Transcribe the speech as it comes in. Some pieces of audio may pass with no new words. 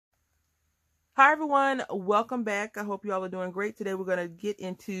Hi everyone, welcome back. I hope you all are doing great. Today we're going to get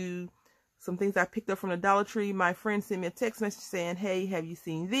into some things I picked up from the Dollar Tree. My friend sent me a text message saying, hey, have you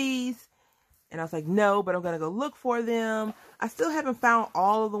seen these? And I was like, no, but I'm going to go look for them. I still haven't found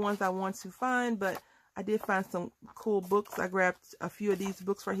all of the ones I want to find, but I did find some cool books. I grabbed a few of these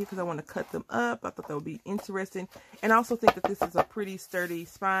books right here because I want to cut them up. I thought that would be interesting. And I also think that this is a pretty sturdy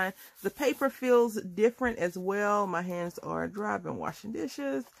spine. The paper feels different as well. My hands are dry. I've been washing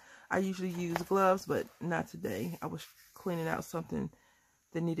dishes. I usually use gloves, but not today. I was cleaning out something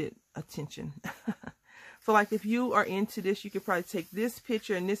that needed attention. So like if you are into this, you could probably take this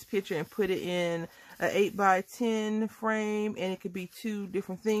picture and this picture and put it in an 8x10 frame, and it could be two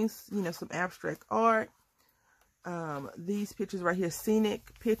different things, you know, some abstract art. These pictures right here,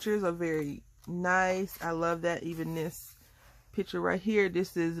 scenic pictures, are very nice. I love that. Even this picture right here,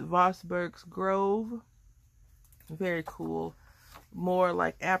 this is Vosburgh's Grove. Very cool. More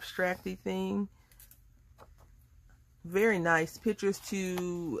like abstracty thing. Very nice pictures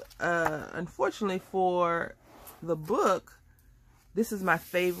to unfortunately for the book, this is my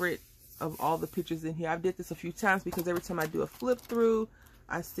favorite of all the pictures in here. I've did this a few times because every time I do a flip through,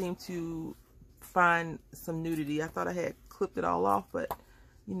 I seem to find some nudity. I thought I had clipped it all off, but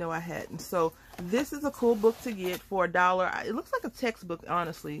you know I hadn't. So this is a cool book to get for $1. It looks like a textbook,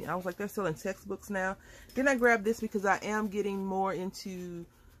 honestly. I was like, they're selling textbooks now. Then I grabbed this because I am getting more into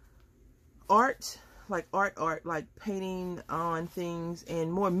art, like art, like painting on things,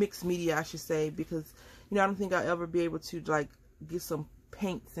 and more mixed media, I should say, because, you know, I don't think I'll ever be able to like get some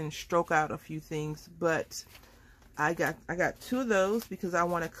paints and stroke out a few things, but I got two of those because I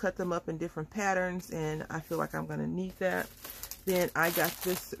want to cut them up in different patterns, and I feel like I'm going to need that. Then I got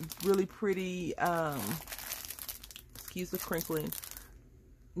this really pretty, excuse the crinkling,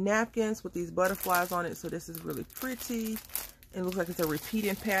 napkins with these butterflies on it. So this is really pretty. It looks like it's a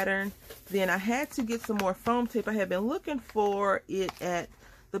repeating pattern. Then I had to get some more foam tape. I had been looking for it at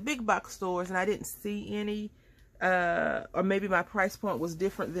the big box stores, and I didn't see any. Or maybe my price point was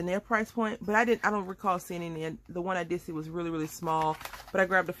different than their price point, but I don't recall seeing any. And the one I did see was really, really small, but I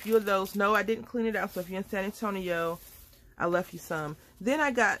grabbed a few of those. No, I didn't clean it out. So if you're in San Antonio, I left you some. Then I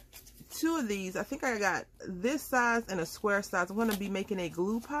got two of these. I think I got this size and a square size. I'm going to be making a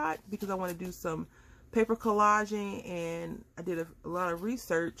glue pot because I want to do some paper collaging, and I did a lot of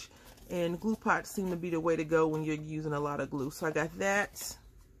research, and glue pots seem to be the way to go when you're using a lot of glue. So I got that.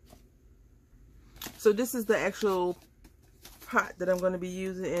 So this is the actual pot that I'm going to be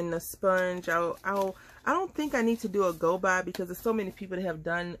using, in the sponge. I don't think I need to do a go by because there's so many people that have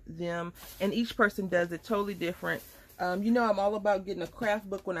done them, and each person does it totally different. You know, I'm all about getting a craft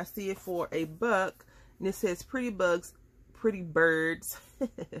book when I see it for $1, and it says pretty bugs, pretty birds,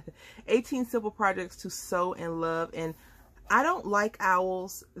 18 simple projects to sew and love. And I don't like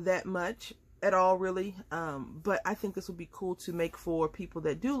owls that much at all, really, but I think this would be cool to make for people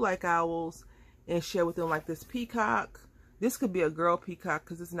that do like owls and share with them. Like this peacock, this could be a girl peacock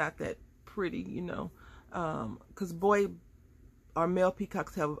because it's not that pretty, you know, because boy or male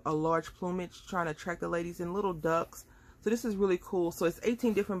peacocks have a large plumage trying to attract the ladies, and little ducks. So this is really cool. So it's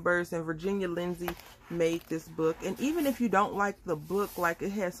 18 different birds, and Virginia Lindsay made this book. And even if you don't like the book, like, it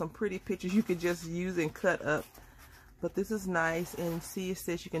has some pretty pictures you could just use and cut up. But this is nice. And see, it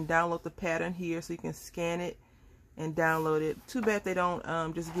says you can download the pattern here, so you can scan it and download it. Too bad they don't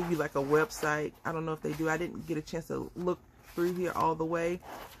just give you like a website. I don't know if they do. I didn't get a chance to look through here all the way.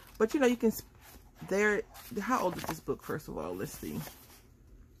 But you know, you can, how old is this book, first of all? Let's see.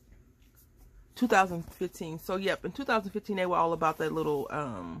 2015. So yep, in 2015 they were all about that little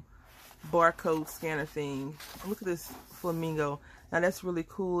barcode scanner thing. Look at this flamingo. Now that's really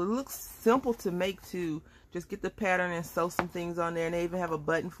cool. It looks simple to make too. Just get the pattern and sew some things on there, and they even have a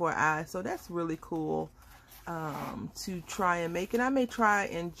button for an eye. So that's really cool to try and make. And I may try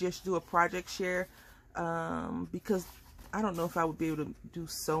and just do a project share because I don't know if I would be able to do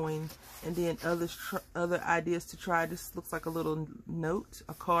sewing. And then other ideas to try. This looks like a little note,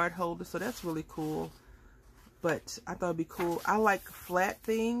 a card holder. So that's really cool. But I thought it'd be cool. I like flat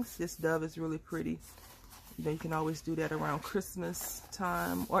things. This dove is really pretty. You know, you can always do that around Christmas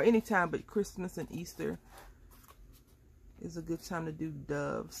time, or any time, but Christmas and Easter is a good time to do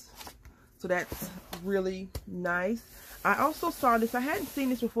doves. So that's really nice. I also saw this. I hadn't seen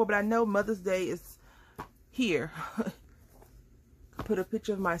this before, but I know Mother's Day is here. Put a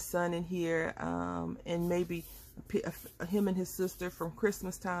picture of my son in here, and maybe him and his sister from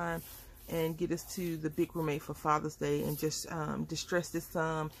Christmas time, and get us to the big roommate for Father's Day, and just distress this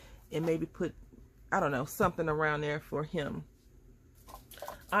some, and maybe put, I don't know, something around there for him.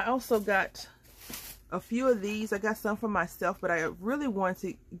 I also got a few of these. I got some for myself, but I really want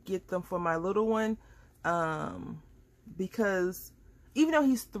to get them for my little one, because even though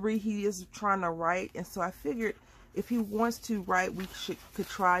he's 3, he is trying to write, and so I figured if he wants to write, we could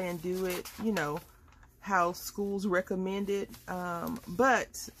try and do it, you know, how schools recommend it.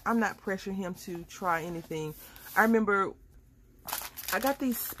 But I'm not pressuring him to try anything. I remember I got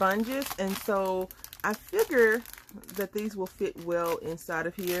these sponges, and so I figure that these will fit well inside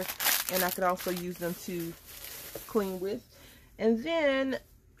of here, and I could also use them to clean with. And then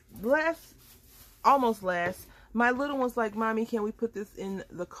almost last, my little one's like, Mommy, can we put this in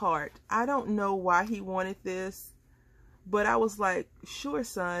the cart? I don't know why he wanted this, but I was like, sure,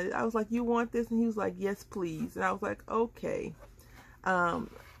 son. I was like, you want this? And he was like, yes, please. And I was like, okay.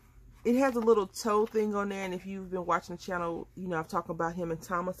 It has a little toe thing on there, and if you've been watching the channel, you know I've talked about him and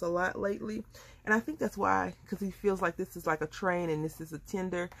Thomas a lot lately, and I think that's why, because he feels like this is like a train and this is a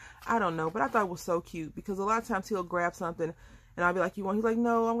tender. I don't know, but I thought it was so cute, because a lot of times he'll grab something and I'll be like, you want? He's like,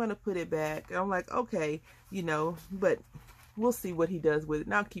 no, I'm gonna put it back. And I'm like, okay, you know, but we'll see what he does with it,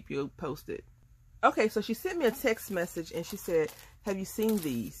 and I'll keep you posted. Okay, so she sent me a text message and she said, have you seen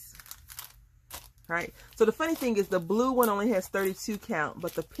these? Right. So the funny thing is the blue one only has 32 count,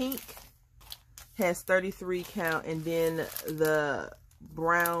 but the pink has 33 count, and then the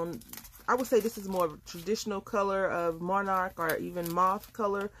brown, I would say this is more of a traditional color of monarch or even moth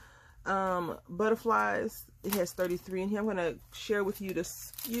color butterflies. It has 33 in here. I'm going to share with you the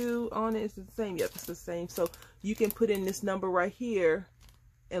SKU on it. It's the same. Yep, it's the same. So you can put in this number right here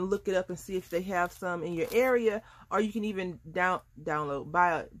and look it up and see if they have some in your area, or you can even download,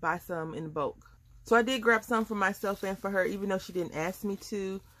 buy some in bulk. So I did grab some for myself and for her, even though she didn't ask me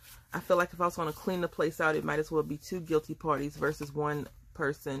to. I feel like if I was going to clean the place out, it might as well be 2 guilty parties versus 1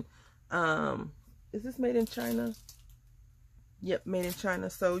 person. Is this made in China? Yep, made in China.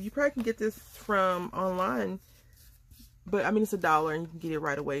 So you probably can get this from online, but I mean, it's $1 and you can get it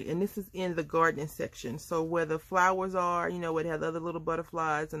right away. And this is in the garden section. So where the flowers are, you know, where it has other little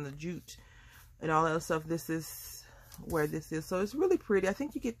butterflies and the jute and all that stuff, this is where this is. So it's really pretty. I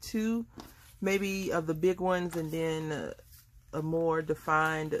think you get 2 maybe of the big ones, and then a more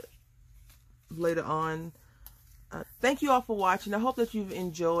defined later on. Thank you all for watching. I hope that you've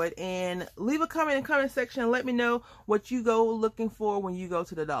enjoyed, and leave a comment in the comment section and let me know what you go looking for when you go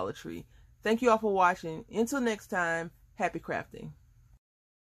to the Dollar Tree. Thank you all for watching. Until next time, happy crafting.